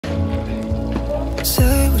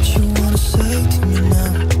Say what you wanna say to me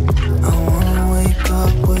now. I wanna wake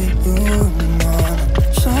up with you in the morning.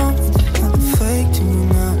 Show me there's nothing fake to me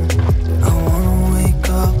now. I wanna wake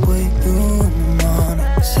up with you in the morning.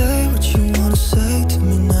 Say what you wanna say to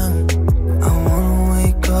me now. I wanna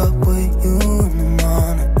wake up with you in the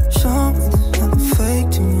morning. Show me there's nothing fake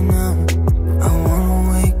to me now. I wanna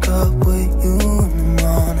wake up with you in the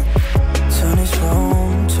morning. Turn this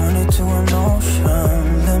room, turn it to an ocean.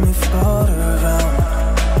 Let me float around.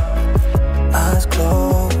 Eyes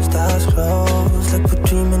closed, like we're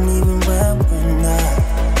dreaming even when we're not.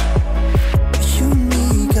 You and me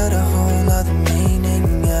got a whole other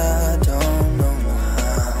meaning, I don't know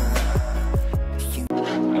how.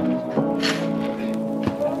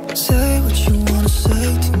 Say what you wanna say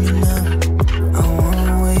to me now. I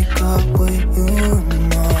wanna wake up with you in the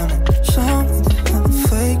morning. Show me there's nothing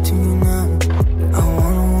fake to me now. I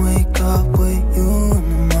wanna wake up with you in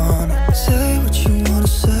the morning. Say what you wanna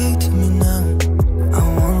say to me now. I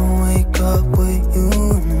wanna wake up with you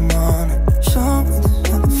in the morning. Show me there's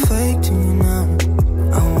nothing fake to me now.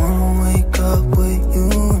 I wanna wake up with you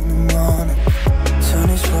in the morning. Turn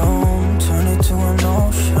this room, turn it to an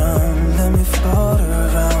ocean. Let me float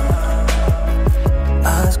around.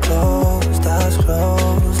 Eyes closed,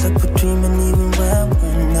 like we're dreaming even when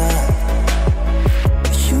we're not.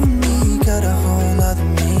 You and me got a whole other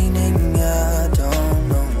meaning, I don't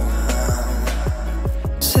know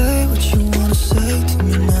how. Say what you wanna say to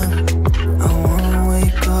me now. I wanna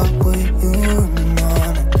wake up with you in the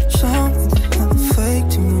morning. Show me there's nothing fake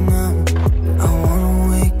to me now. I wanna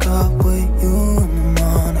wake up with you in the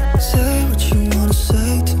morning. Say what you wanna say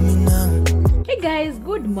to me now. Hey guys,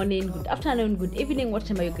 good morning, good afternoon, good evening,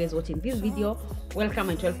 whatever you guys watching this video. Welcome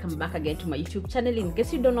and welcome back again to my YouTube channel. In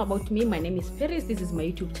case you don't know about me, my name is Paris. This is my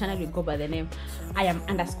YouTube channel. We go by the name I am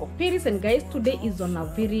 _Paris. And guys, today is on a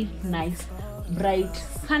very nice bright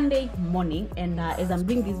Sunday morning, and as I'm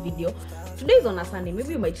doing this video, today is on a Sunday. Maybe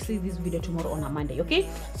you might see this video tomorrow on a Monday. Okay,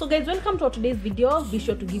 so guys, welcome to today's video. Be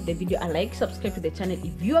sure to give the video a like, subscribe to the channel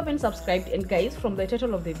if you haven't subscribed, and guys, from the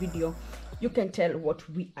title of the video you can tell what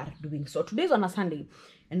we are doing. So today's on a Sunday,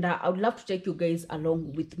 and I would love to take you guys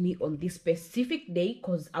along with me on this specific day,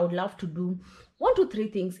 because I would love to do 1 to 3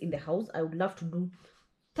 things in the house. I would love to do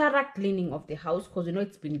thorough cleaning of the house, because you know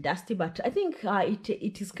it's been dusty, but I think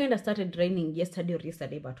it is kind of started raining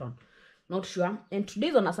yesterday, but not sure. And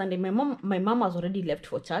today's on a Sunday. My mom has already left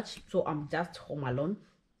for church, so I'm just home alone.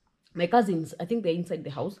 My cousins, I think they're inside the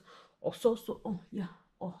house also. So oh yeah,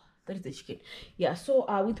 oh, that is the chicken. Yeah, so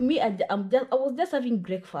with me, I was just having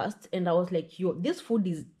breakfast, and I was like, yo, this food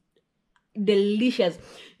is delicious.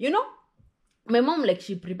 You know, my mom, like,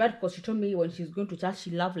 she prepared, because she told me when she's going to church,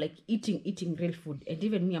 she love like eating real food. And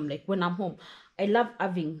even me, I'm like, when I'm home, I love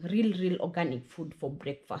having real organic food for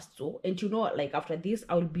breakfast. So, and you know, like, after this,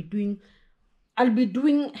 I'll be doing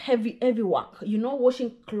heavy work, you know,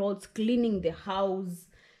 washing clothes, cleaning the house.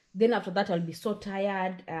 Then after that, I'll be so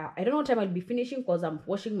tired. I don't know what time I'll be finishing, because I'm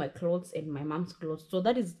washing my clothes and my mom's clothes. So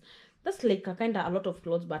that's like a kind of a lot of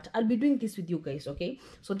clothes, but I'll be doing this with you guys. Okay,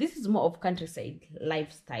 so this is more of countryside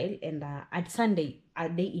lifestyle, and at Sunday, a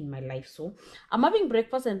day in my life. So I'm having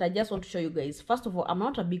breakfast, and I just want to show you guys. First of all, I'm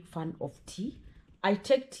not a big fan of tea. I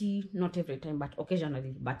take tea not every time, but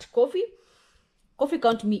occasionally. But coffee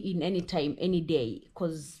count me in any time, any day,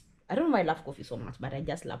 because I don't know why I love coffee so much, but I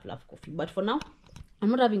just love coffee. But for now, I'm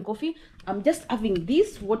not having coffee. I'm just having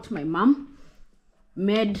this, what my mom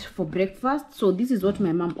made for breakfast. So this is what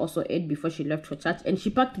my mom also ate before she left for church, and she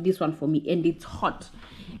packed this one for me, and it's hot.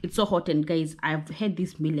 It's so hot. And guys, I've had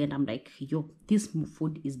this meal, and I'm like, yo, this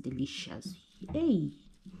food is delicious. Hey,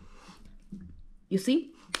 you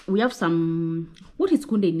see, we have some, what is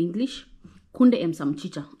kunde in English? Kunde and some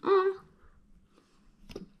chicha.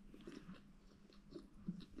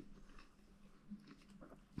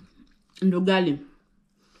 And ugali.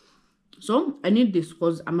 So I need this,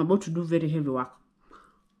 because I'm about to do very heavy work.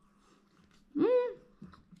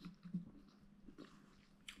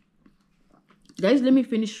 Guys, let me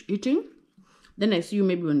finish eating, then I see you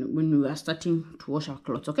maybe when we are starting to wash our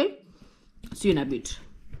clothes. Okay, see you in a bit.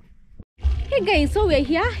 Hey guys, so we're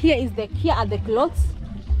here. Here are the clothes.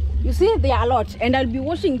 You see, they are a lot, and I'll be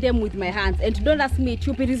washing them with my hands. And don't ask me,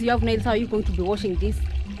 Chupiris, you have nails, how are you going to be washing this?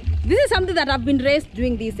 This is something that I've been raised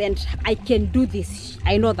doing this, and I can do this.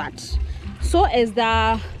 I know that. So as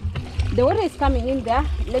the water is coming in there,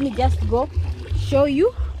 let me just go show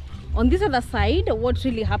you on this other side what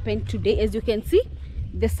really happened today. As you can see,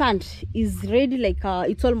 the sand is ready, like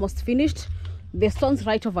it's almost finished. The stones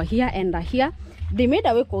right over here and here, they made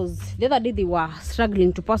a way, because the other day they were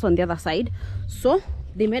struggling to pass on the other side, so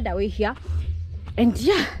they made a way here. And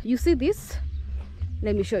yeah, you see this,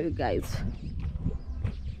 Let me show you guys.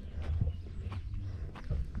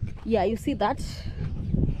 Yeah, you see that?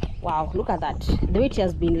 Wow, look at that. The way it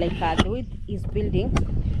has been like the way it is building.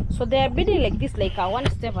 So they are building like this, like one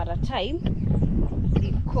step at a time,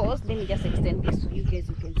 because let me just extend this so you guys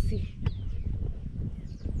you can see.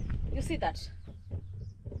 You see that?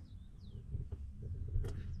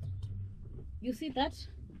 You see that?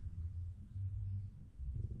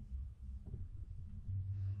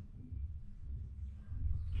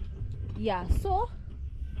 Yeah, so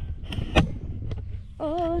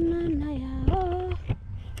oh no, oh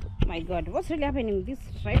my god, what's really happening with this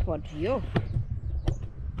tripod? Yo,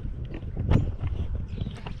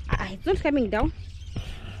 it's not coming down.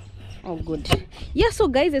 Oh good. Yeah, so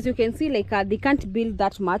guys, as you can see, like they can't build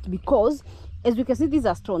that much because as you can see, these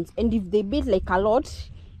are stones, and if they build like a lot,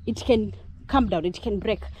 it can come down, it can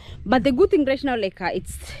break. But the good thing right now, like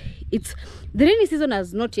it's the rainy season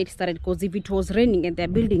has not yet started, because if it was raining and they're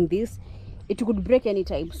building this, it could break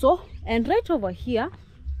anytime. So, and right over here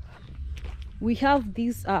we have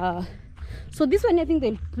this so this one I think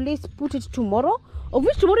they'll put it tomorrow, of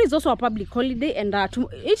which tomorrow is also a public holiday, and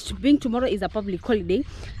each being tomorrow is a public holiday.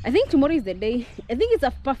 I think tomorrow is the day, I think it's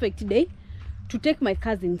a perfect day to take my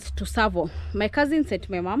cousins to Savo. My cousins sent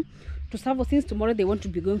my mom to Savo since tomorrow they want to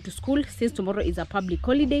be going to school, since tomorrow is a public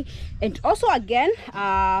holiday. And also again,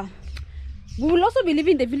 we will also be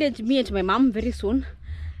leaving the village, me and my mom, very soon.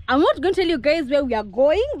 I'm not going to tell you guys where we are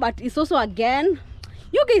going, but it's also again,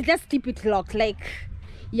 you guys just keep it locked. Like,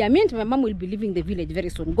 yeah, me and my mom will be leaving the village very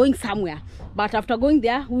soon, going somewhere. But after going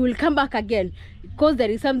there, we will come back again, because there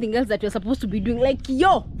is something else that you're supposed to be doing. Like,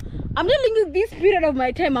 yo, I'm telling you, this period of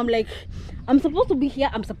my time, I'm like, I'm supposed to be here,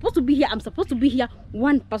 I'm supposed to be here, I'm supposed to be here,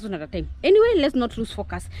 one person at a time. Anyway, let's not lose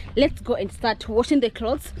focus. Let's go and start washing the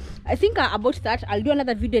clothes. I think about that, I'll do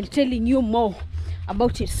another video telling you more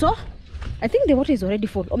about it. So, I think the water is already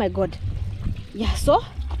full. Oh my god. Yeah, so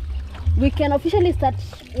we can officially start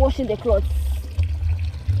washing the clothes.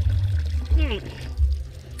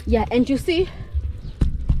 Yeah, and you see,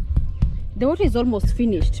 the water is almost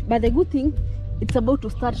finished, but the good thing, it's about to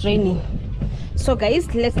start raining. So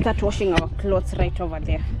guys, let's start washing our clothes right over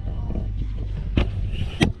there.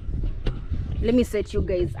 Let me set you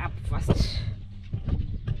guys up first.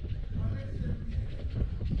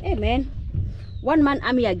 Hey man, one man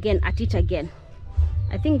army again, at it again.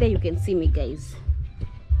 I think there you can see me, guys.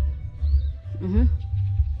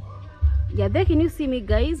 Yeah, there can you see me,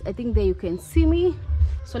 guys? I think there you can see me.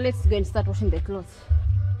 So let's go and start washing the clothes.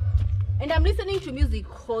 And I'm listening to music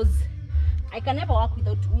because I can never work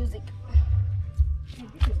without music.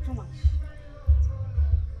 This is too much.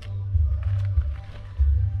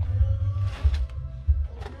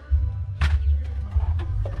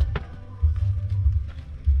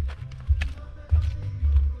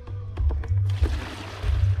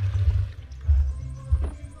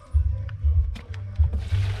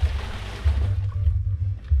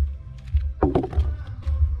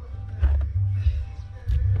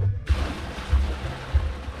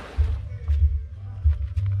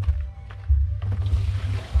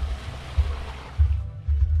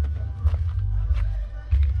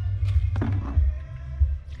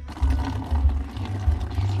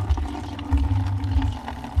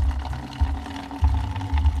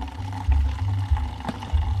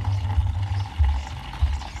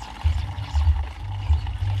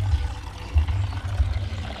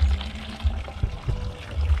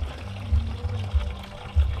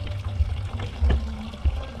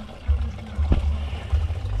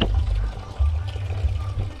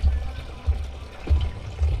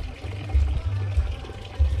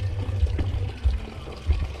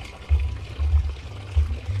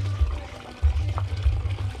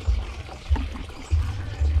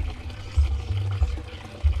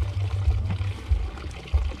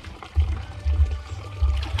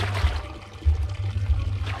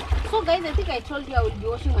 So guys, I think I told you I will be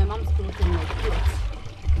washing my mom's clothes and my clothes.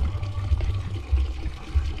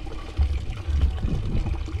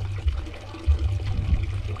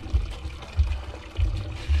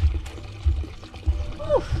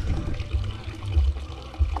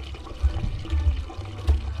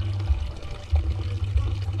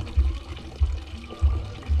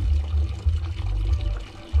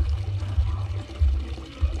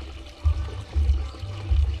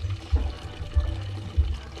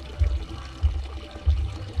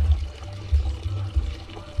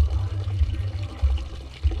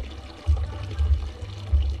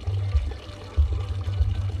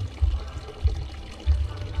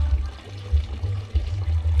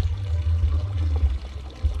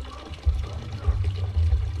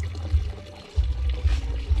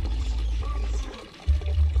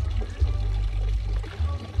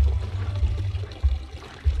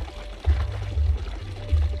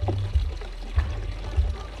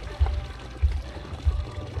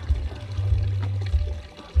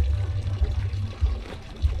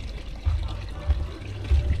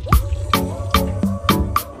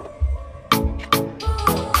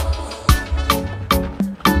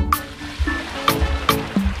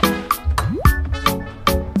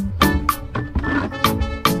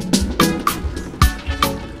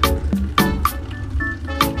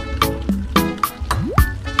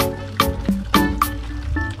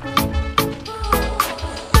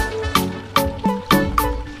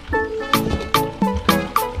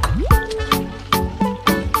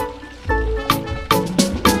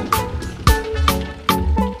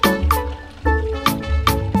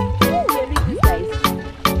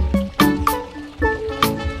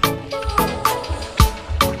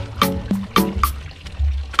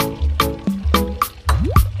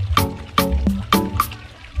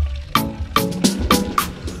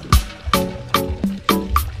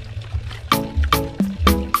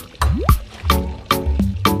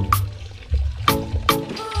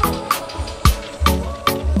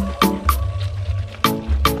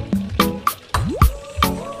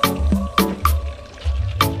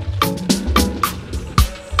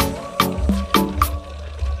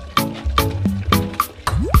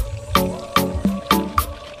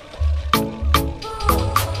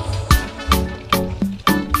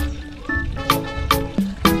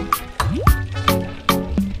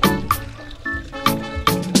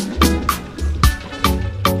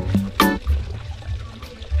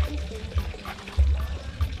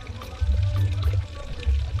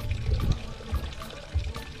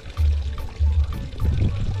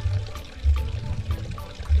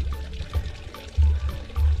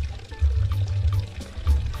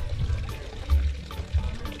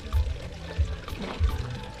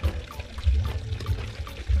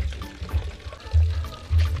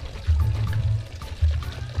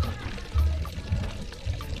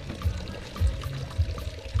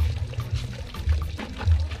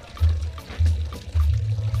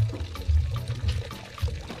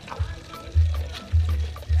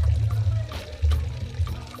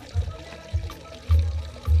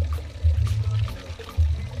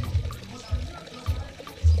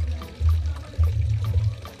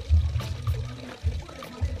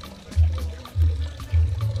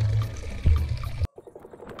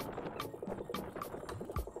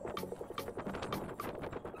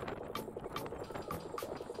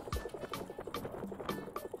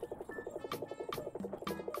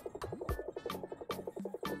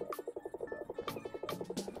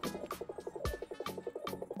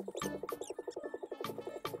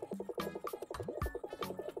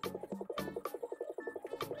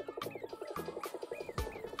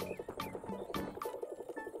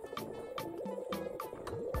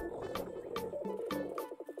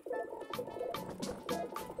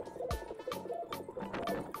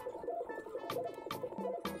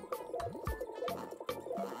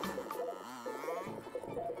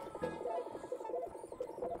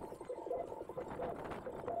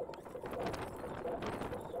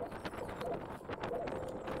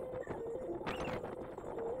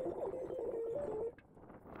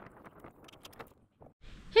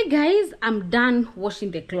 Hey guys, I'm done washing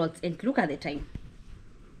the clothes and look at the time.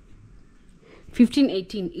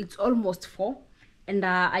 15:18. It's almost 4, and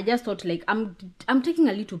I just thought like I'm taking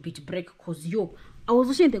a little bit break because I was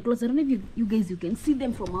washing the clothes. I don't know if you guys you can see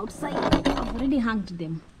them from outside. I've already hung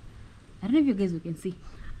them. I don't know if you guys you can see.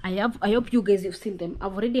 I hope you guys have seen them.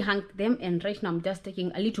 I've already hung them, and right now I'm just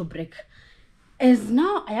taking a little break. As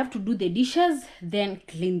now I have to do the dishes, then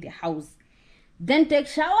clean the house, then take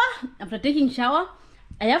shower. After taking shower,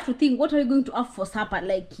 I have to think what are we going to have for supper.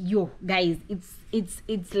 Like guys,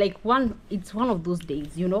 it's like one of those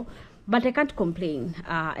days, you know, but I can't complain.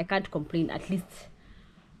 I can't complain, at least.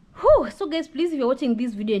 Whew. So guys, please, if you're watching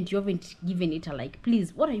this video and you haven't given it a like,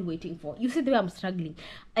 please, what are you waiting for? You see the way I'm struggling.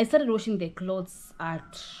 I started washing the clothes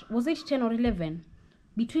at, was it 10 or 11?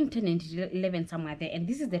 Between 10 and 11, somewhere there, and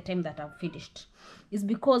this is the time that I've finished. It's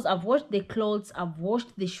because I've washed the clothes, I've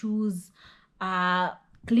washed the shoes,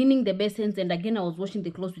 cleaning the basins, and again I was washing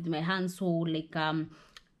the clothes with my hands. So like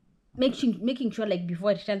making sure like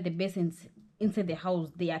before I return the basins inside the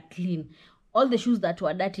house, they are clean. All the shoes that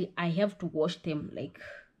were dirty, I have to wash them. Like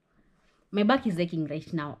my back is aching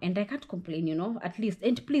right now, and I can't complain, you know, at least.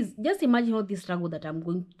 And please just imagine all this struggle that I'm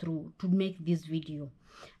going through to make this video.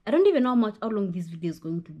 I don't even know how long this video is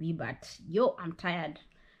going to be, but I'm tired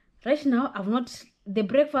right now. I've not, the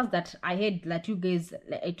breakfast that I had, that you guys,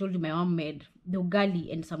 like I told you, my mom made the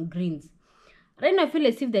ugali and some greens. Right now I feel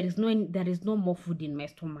as if there is no more food in my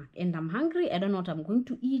stomach, and I'm hungry. I don't know what I'm going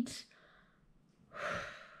to eat.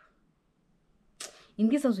 In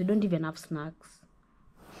this house we don't even have snacks.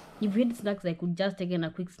 If we had snacks, I could just take in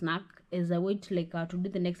a quick snack as I wait like to do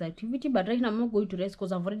the next activity. But right now I'm not going to rest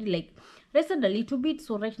because I've already like rested a little bit.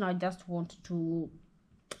 So right now I just wanted to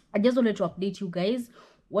update you guys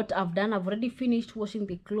what I've done. I've already finished washing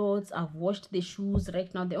the clothes. I've washed the shoes.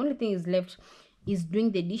 Right now the only thing is left is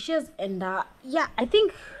doing the dishes. And yeah, I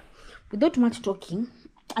think without much talking,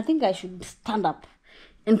 I think I should stand up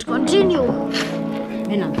and continue.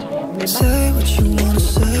 When I'm tired. Say what you wanna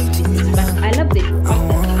say to me. But I love the fact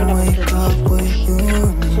that I wake up with you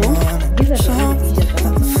in the morning. these are the Something dishes.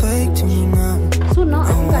 nothing fake to me now. So now I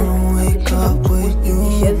think I wanna wake up with you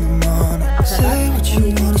in the morning. Say what you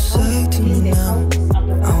wanna say to me now.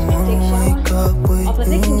 I wanna wake up with After you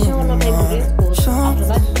taking in shower, the not time to rest, morning. because after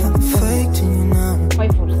that, Something nothing fake to me now.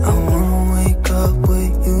 5 or 6. I wanna wake up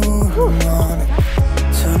with you in the morning.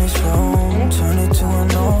 Turn this room, turn it to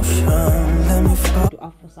an ocean. Let me fly. To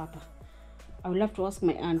have for supper. I will have to ask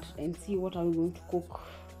my aunt and see what are we going to cook.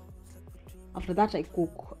 After that I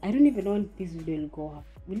cook. I don't even know when this video will go up.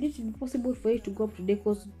 Will it be possible for it to go up today?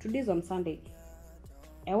 Because today's on Sunday.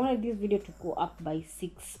 I wanted this video to go up by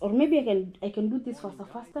 6, or maybe I can do this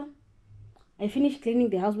faster. I finished cleaning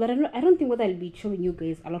the house, but I don't think whether I'll be showing you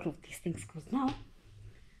guys a lot of these things, because now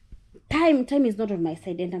time is not on my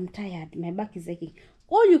side and I'm tired. My back is aching.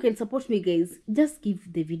 Or you can support me, guys. Just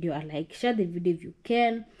give the video a like, share the video if you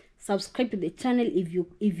can, subscribe to the channel if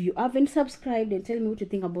you haven't subscribed, and tell me what you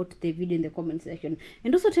think about the video in the comment section.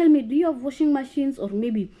 And also tell me, do you have washing machines, or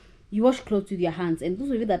maybe you wash clothes with your hands? And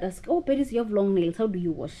those of you that ask, oh Paris, you have long nails, how do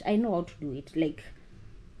you wash? I know how to do it. Like,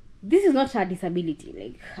 this is not a disability.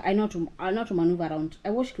 Like, I know to maneuver around. I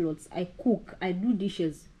wash clothes, I cook, I do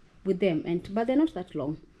dishes with them, but they're not that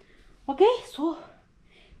long. Okay, so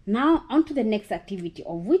now on to the next activity,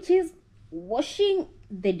 of which is washing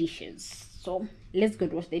the dishes. So let's go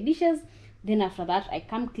to wash the dishes. Then after that I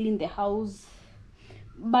come clean the house.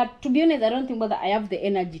 But to be honest, I don't think whether I have the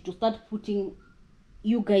energy to start putting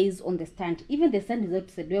you guys on the stand. Even the stand is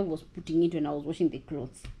outside where I was putting it when I was washing the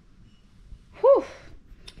clothes. Whew.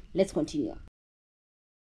 Let's continue.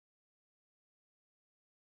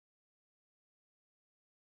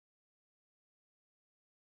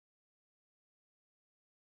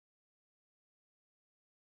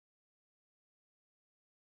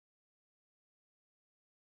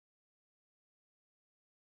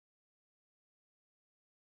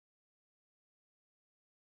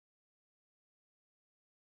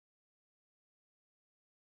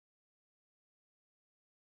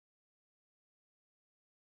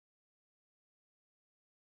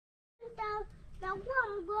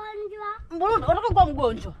 Mbona unataka kuwa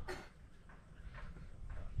mgonjwa?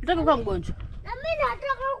 Unataka kuwa mgonjwa? Na mimi nataka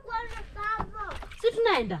kuenda baba. Si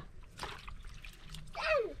tunaenda?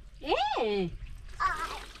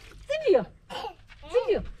 Sindio?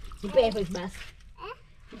 Sindio? Nipe 5 basi.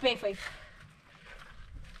 Nipe 5.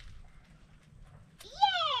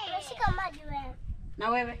 Nashika maji wewe. Na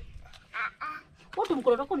wewe? Wote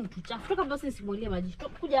mkono wako ni tuchafu. Toka basi nisimwagie maji.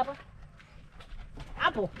 Kuja hapa.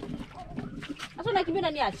 Hapo. Sasa unakimbia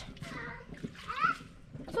unaniacha.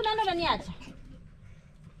 Sasa unaenda unaniacha.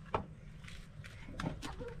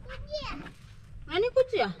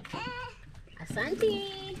 Umenikuja? Asante.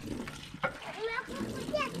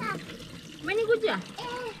 Umenikuja?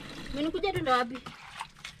 Umenikuja tuende wapi?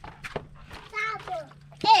 Sabo.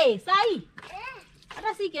 Sai.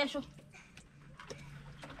 Hata si kesho.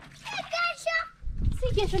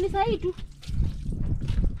 Si kesho ni saa hii tu.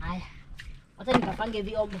 Haya. Wacha nikapange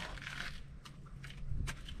vyombo.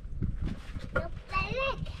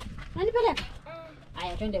 Nanipeleka?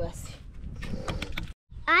 Haya, twende basi.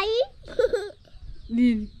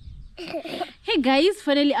 Nini? Hey guys,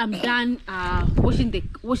 finally I'm done washing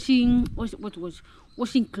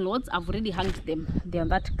clothes. I've already hung them. They're on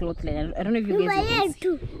that cloth line. I don't know if you guys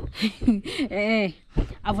can see.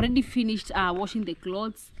 I've already finished washing the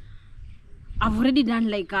clothes. I've already done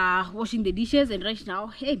like washing the dishes, and right now,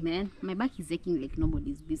 hey man, my back is aching like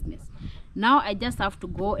nobody's business. Now I just have to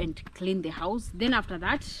go and clean the house. Then after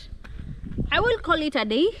that, I will call it a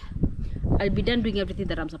day. I'll be done doing everything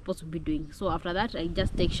that I'm supposed to be doing. So after that, I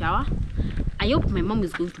just take shower. I hope my mom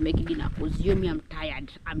is going to make dinner because you me, I'm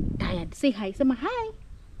tired. I'm tired. Say hi. Say hi.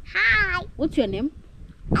 Hi. What's your name?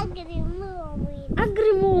 Agrimumi.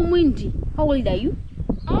 Agrimumi. How old are you?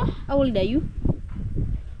 How old are you?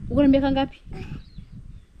 Uko na miaka ngapi?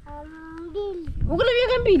 Mbili. Uko na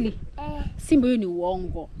miaka mbili? Simba, hiyo ni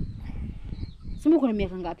uongo. Simba, uko na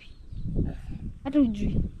miaka ngapi? Hata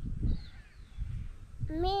ujui.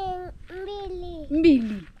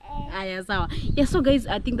 Mbili. Aya, sawa. Yeah, so guys,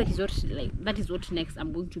 I think that is what next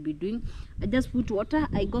I'm going to be doing. I just put water.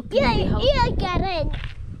 I go clean the house.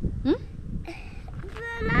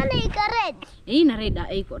 Ina red,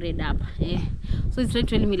 iko red hapa. So it's trying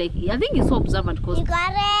to tell me like, I think it's so observant because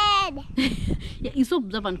yeah, it's so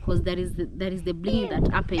observant because there is the bling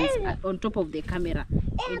that happens on top of the camera.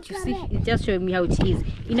 And you see, it's just showing me how it is.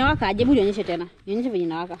 Inawaka aje, hebu nionyeshe tena. Nionyeshe venye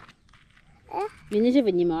inawaka. Nionyeshe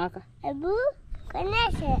venye imewaka. Hebu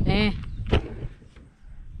konyeshe.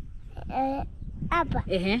 Hapa.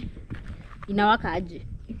 Inawaka aje?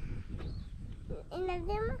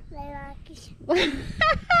 Inazima laiwakisha.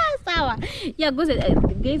 Sawa. Yeah,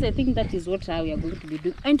 guys, I think that is what we are going to be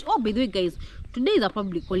doing. And oh, by the way, guys, today is a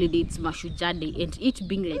public holiday. It's Mashujaa Day, and each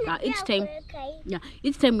being like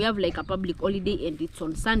each time we have like a public holiday and it's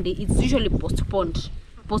on Sunday, it's usually postponed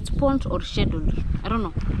or scheduled. I don't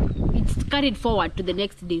know. It's carried forward to the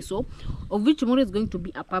next day. So, of which tomorrow is going to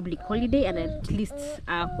be a public holiday, and at least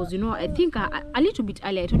because you know, I think a little bit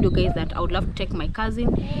earlier I told you guys that I would love to take my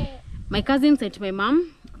cousins and my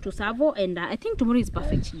mom to Savo, and I think tomorrow is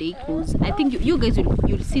perfect day because I think you guys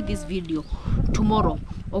will see this video tomorrow,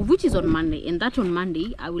 of which is on Monday, and that on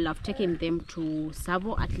Monday I will have taken them to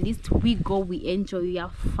Savo. At least we go, we enjoy, we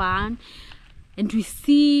have fun, and we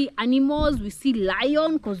see animals. We see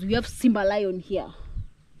lion because we have Simba lion here.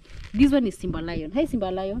 This one is Simba lion. Hi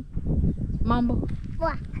Simba lion. Mambo.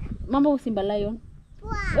 Mambo Simba lion.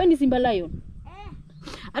 When is Simba lion?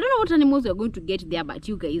 I don't know what animals we are going to get there, but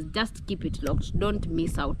you guys just keep it locked. Don't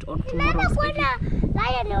miss out on tomorrow's video.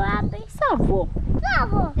 Lion wapi? Savo.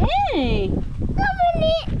 Savo ni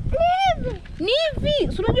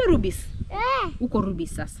hivi. So unajua Rubis? Uko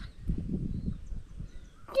Rubis sasa.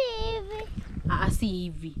 Hivi. Si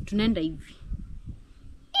hivi. Tunaenda hivi.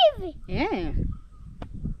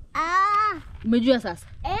 Umejua sasa?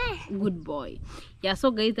 Good boy. Yeah,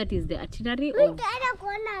 so guys, that is the itinerary of... Nitaenda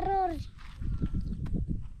kuona lori.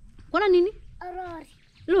 Kuona nini?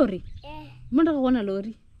 Lori? Mbona kuona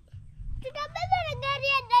lori? Tutabeba na gari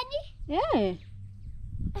ya daddy.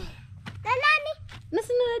 Na nani? Na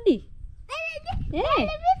sina daddy. Na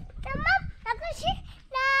mom, na Kushi,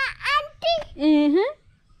 na auntie.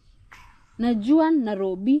 Na Juan, na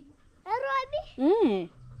Robi.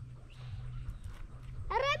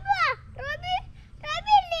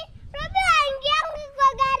 Robi aingia kwa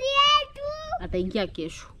gari yetu. Ataingia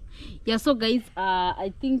kesho. Yeah, so guys,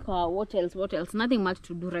 I think what else? Nothing much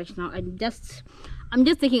to do right now. I'm just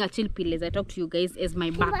taking a chill pill as I talk to you guys as my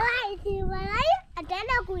back.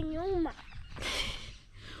 Ataenda kunyuma.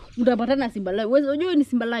 Utapatana na Simba lion. Wewe unajua ni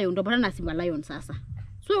Simba lion, utapatana na Simba lion sasa.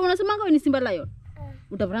 So unasema wewe ni Simba lion?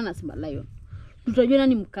 Utapatana na Simba lion. Tutajua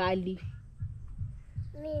nani mkali.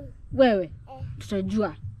 Mimi. Wewe?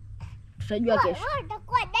 Tutajua kesho.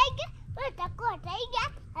 Utakuwa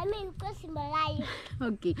tiger. I mean, Simba lion.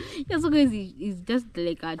 Okay. Yeah, so guys, he's just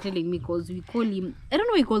like telling me because we call him, I don't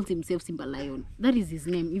know why he calls himself Simba Lion. That is his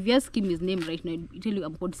name. If you ask him his name right now, he'll tell you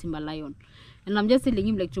I'm called Simba Lion. And I'm just telling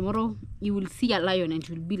him like tomorrow you will see a lion and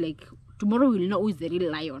you'll be like, tomorrow we'll know who is the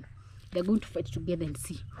real lion. They're going to fight together and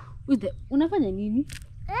see. Who is the... Unafanya nini?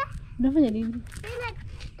 Unafanya nini?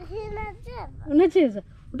 Unacheza?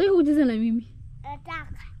 Unataka kucheza na mimi?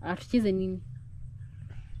 Nataka. Tucheze nini?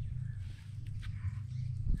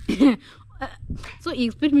 So he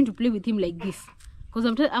expects me to play with him like this. Because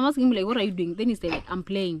I'm asking him like, what are you doing? Then he's like, I'm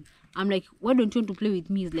playing. I'm like, why don't you want to play with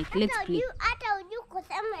me? He's like, let's play. I told you because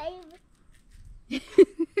I'm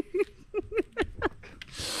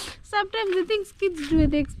Sometimes the things kids do,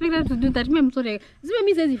 they expect us to do that. I'm sorry. Zima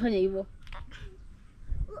mi says ifanya hivyo.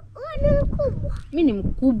 Mi ni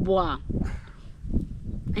mkubwa.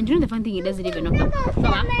 And you know the fun thing, he doesn't even know.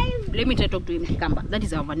 Baba, let me try to talk to him Kikamba. That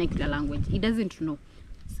is our vernacular language. He doesn't know.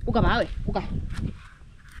 Uka bawe, uka.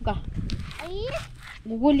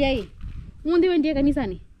 Guguli hii. Mundi wenje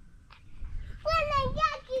kanisani? Unaingia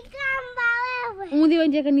Kikamba wewe. Mundi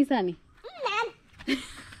wenje kanisani?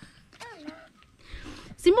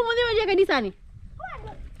 Simba mundi wenje kanisani?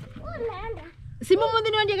 Unaenda. Simba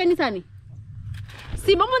mundi wenje kanisani?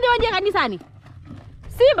 Simba mundi wenje kanisani?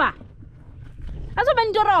 Simba. Aso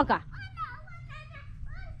banitoroka.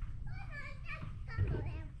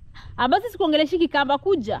 Basi sikuongelesha Kikamba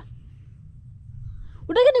kuja.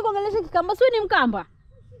 Utaki nikuongelesha Kikamba? Sio ni Mkamba?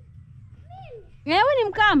 Wewe ni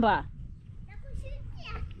Mkamba.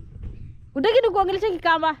 Utaki nikuongelesha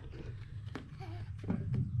Kikamba?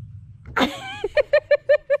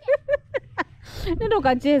 Nenda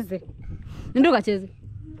kacheze. Tulikuwa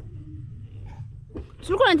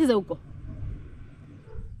tunacheza huko.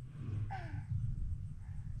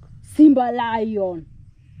 Simba lion.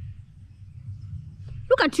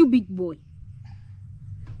 Look at you, big boy.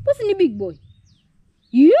 What's in the big boy?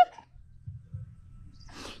 Yeah?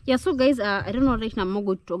 Yeah, so guys, I don't know right now, I'm not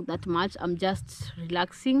going to talk that much. I'm just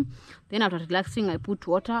relaxing. Then after relaxing, I put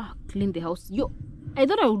water, clean the house. I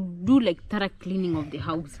thought I would do like thorough cleaning of the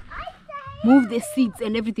house. Move the seats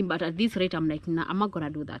and everything, but at this rate, I'm like, nah, I'm not gonna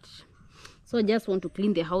do that. So I just want to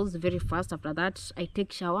clean the house very fast. After that, I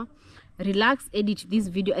take shower, relax, edit this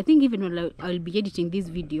video. I think even when I'll be editing this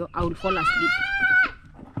video, I will fall asleep.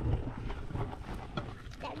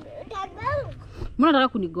 Mbona nataka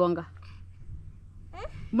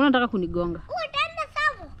kunigonga? Utaenda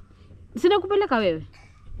sawa? Sina kupeleka wewe.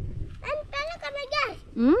 Anipeleka na gari.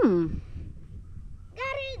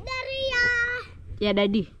 Gari ya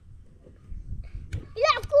daddy.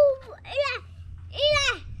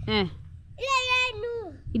 Ile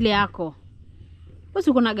yenu. Ile yako. Wewe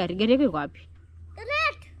uko na gari yako iko wapi?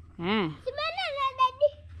 Correct. Simama na daddy.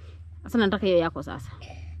 Sasa nataka hiyo yako sasa.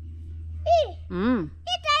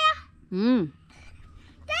 Itaya.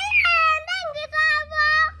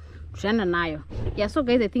 Tushana nayo. Yeah, so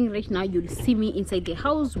guys, I think right now you'll see me inside the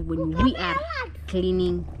house when we are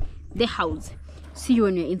cleaning the house. See you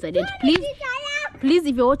when you're inside. And please,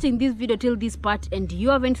 if you're watching this video till this part and you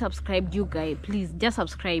haven't subscribed, you guys, please just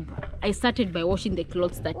subscribe. I started by washing the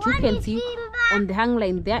clothes that you can see on the hang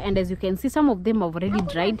line there, and as you can see, some of them have already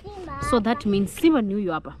dried. So that means Simba knew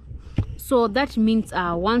you up. So that means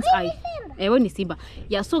once when is Simba.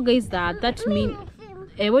 Yeah, so guys, that means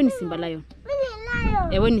when is Simba lion.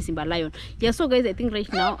 When is Simba lion. Yeah, so guys, I think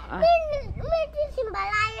right now Simba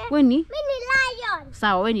lion. When Mini lion.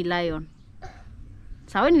 Sawa, when is lion.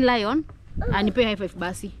 Sawa, when is lion. Anipe high five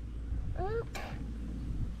basi.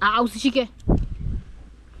 Usishike.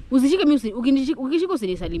 Usishike mimi ukishika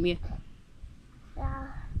usinisalimie.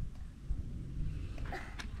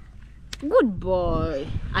 Good boy.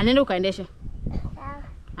 Anaenda ukaendesha.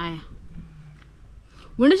 Haya.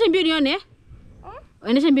 Uendesha mbio nione?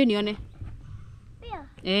 Uendesha mbio nione?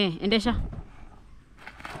 Endesha.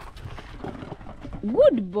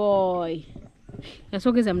 Good boy. Yeah,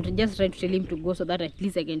 so guys, I'm just trying to tell him to go so that at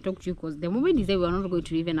least I can talk to you, because the moment he said we are not going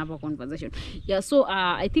to even have a conversation. Yeah, so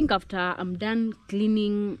I think after I'm done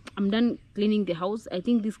cleaning the house, I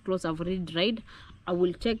think these clothes have already dried. I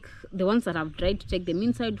will check the ones that have dried, check them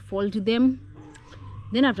inside, fold them.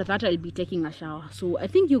 Then after that, I'll be taking a shower. So I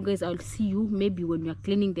think you guys, I'll see you maybe when we are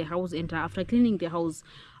cleaning the house, and after cleaning the house,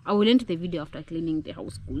 I will end the video after cleaning the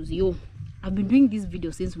house, because I've been doing this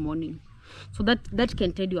video since morning. So that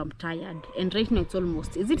can tell you I'm tired, and right now it's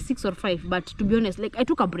almost, is it 6 or 5? But to be honest, like I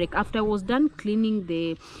took a break after I was done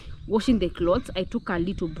washing the clothes. I took a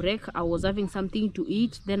little break. I was having something to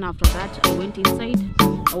eat. Then after that, I went inside.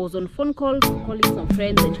 I was on phone calls, calling some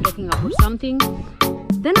friends and talking about something.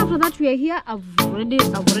 Then after that, we are here. I've already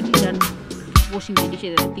done washing the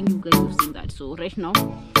dishes. I think you guys have seen that. So right now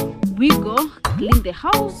we go clean the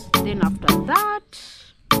house. Then after that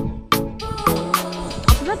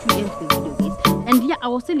we end the video, guys. And yeah, I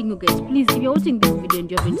was telling you guys, please, if you're watching this video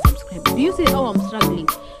and you haven't subscribed, do you see how I'm struggling?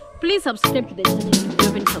 Please subscribe to the channel if you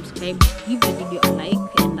haven't subscribed. Give the video a like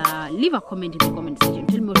and leave a comment in the comment section.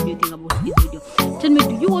 Tell me what you think about this video. Tell me,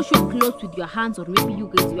 do you wash your clothes with your hands, or maybe you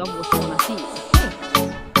guys, you have washing machines?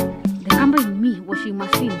 The camera in me, washing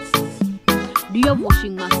machines. Do you have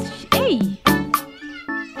washing machines? Hey!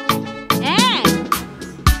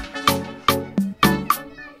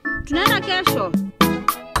 kesho.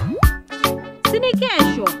 Sini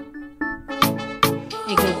kesho.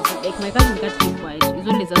 Hey guys, like my cousin can't keep quiet. He's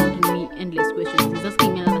always asking me endless questions. He's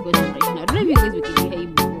asking me another question right now. I don't know if you guys we can hear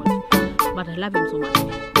him or what, but I love him so much.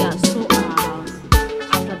 Yeah, so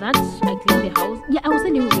after that, I cleaned the house. Yeah, I was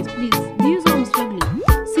telling you guys, please, do you know I'm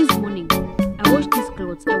struggling? Since morning, I washed these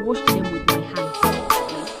clothes. I washed them with my hands.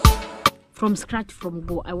 Like, from scratch, from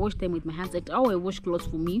go. I wash them with my hands. Like how I wash clothes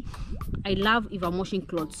for me. I love if I'm washing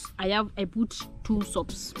clothes. I put 2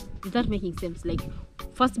 soaps. Is that making sense? Like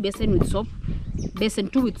first basin with soap, basin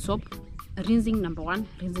 2 with soap, rinsing number 1,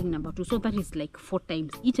 rinsing number 2. So that is like 4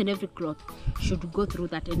 times. Each and every cloth should go through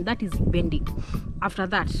that, and that is bending. After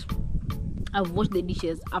that, I've washed the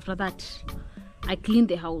dishes. After that, I clean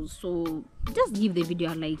the house. So just give the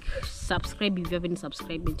video a like, subscribe if you haven't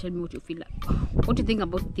subscribed, and tell me what you feel like, what you think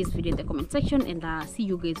about this video in the comment section, and see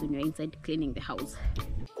you guys when you're inside cleaning the house.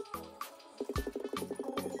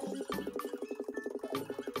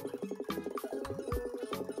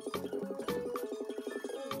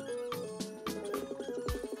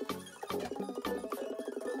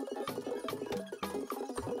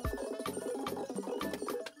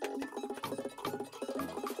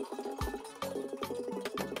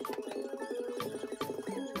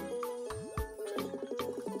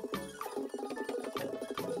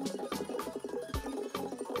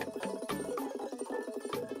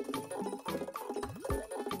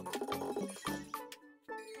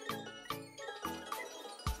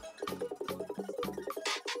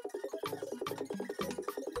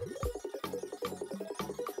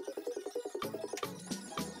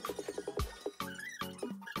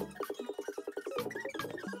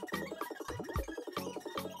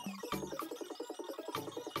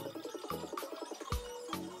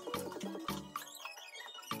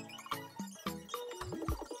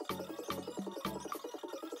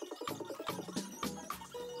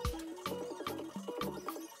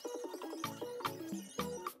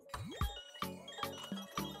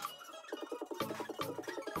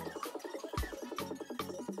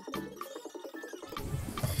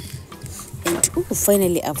 And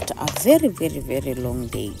finally, after a very long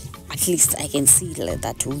day, at least I can see like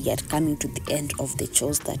that we are coming to the end of the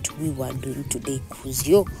chores that we were doing today. Cause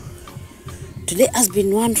today has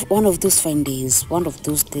been one of those fine days, one of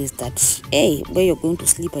those days that, hey, where you're going to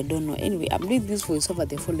sleep, I don't know. Anyway, I'm doing this voiceover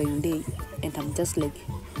the following day, and I'm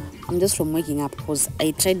just from waking up, because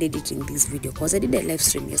I tried editing this video, because I did a live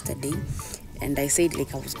stream yesterday, and I said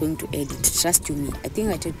like I was going to edit. Trust you me, I think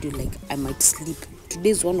I told you like I might sleep.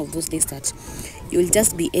 Today is one of those days that you'll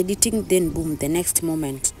just be editing, then boom, the next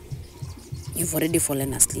moment you've already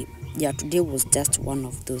fallen asleep. Yeah, today was just one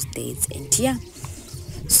of those days. And yeah,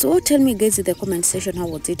 so tell me guys in the comment section, how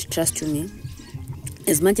was it? Trust you me,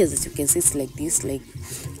 as much as you can see, it's like this. Like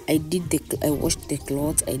I washed the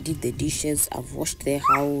clothes, I did the dishes, I've washed the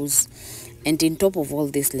house, and in top of all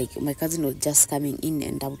this, like my cousin was just coming in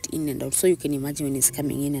and out. So you can imagine when he's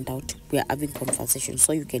coming in and out, we are having conversation.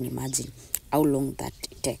 So you can imagine how long that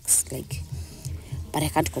takes. Like, but I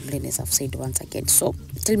can't complain, as I've said once again. So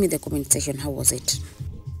tell me in the comment section, how was it?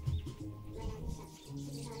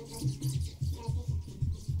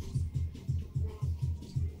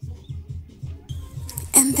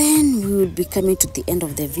 And then we will be coming to the end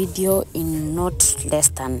of the video in not less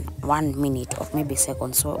than 1 minute or maybe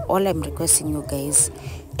seconds. So all I'm requesting you guys,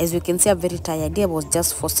 as you can see, I'm very tired. I was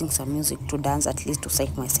just forcing some music to dance, at least to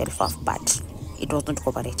psych myself up, but it was not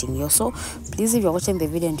cooperating you. So please, if you're watching the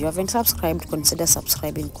video and you haven't subscribed, consider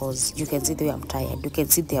subscribing, because you can see the way I'm tired. You can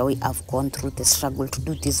see the way I've gone through the struggle to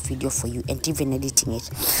do this video for you and even editing it.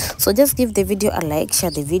 So just give the video a like, share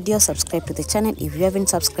the video, subscribe to the channel if you haven't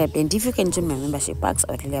subscribed, and if you can join my membership packs,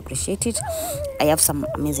 I would really appreciate it. I have some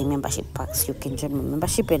amazing membership packs. You can join my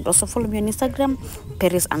membership, and also follow me on Instagram,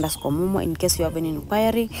 Paris_Momo. In case you have any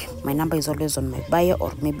inquiry, my number is always on my bio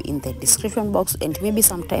or maybe in the description box, and maybe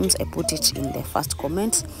sometimes I put it in the first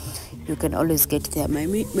comment. You can always get there. My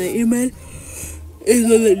email is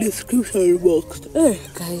on the description box. Hey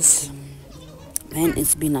guys, man,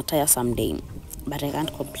 it's been a tiresome day, but I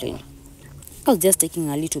can't complain. I was just taking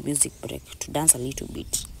a little music break to dance a little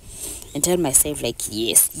bit and tell myself like,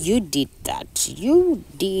 yes, you did that,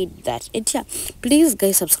 and yeah, please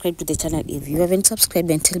guys, subscribe to the channel if you haven't subscribed,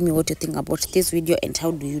 and tell me what you think about this video and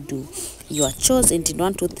how do you do your chores. And in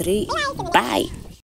 1 2 3, bye.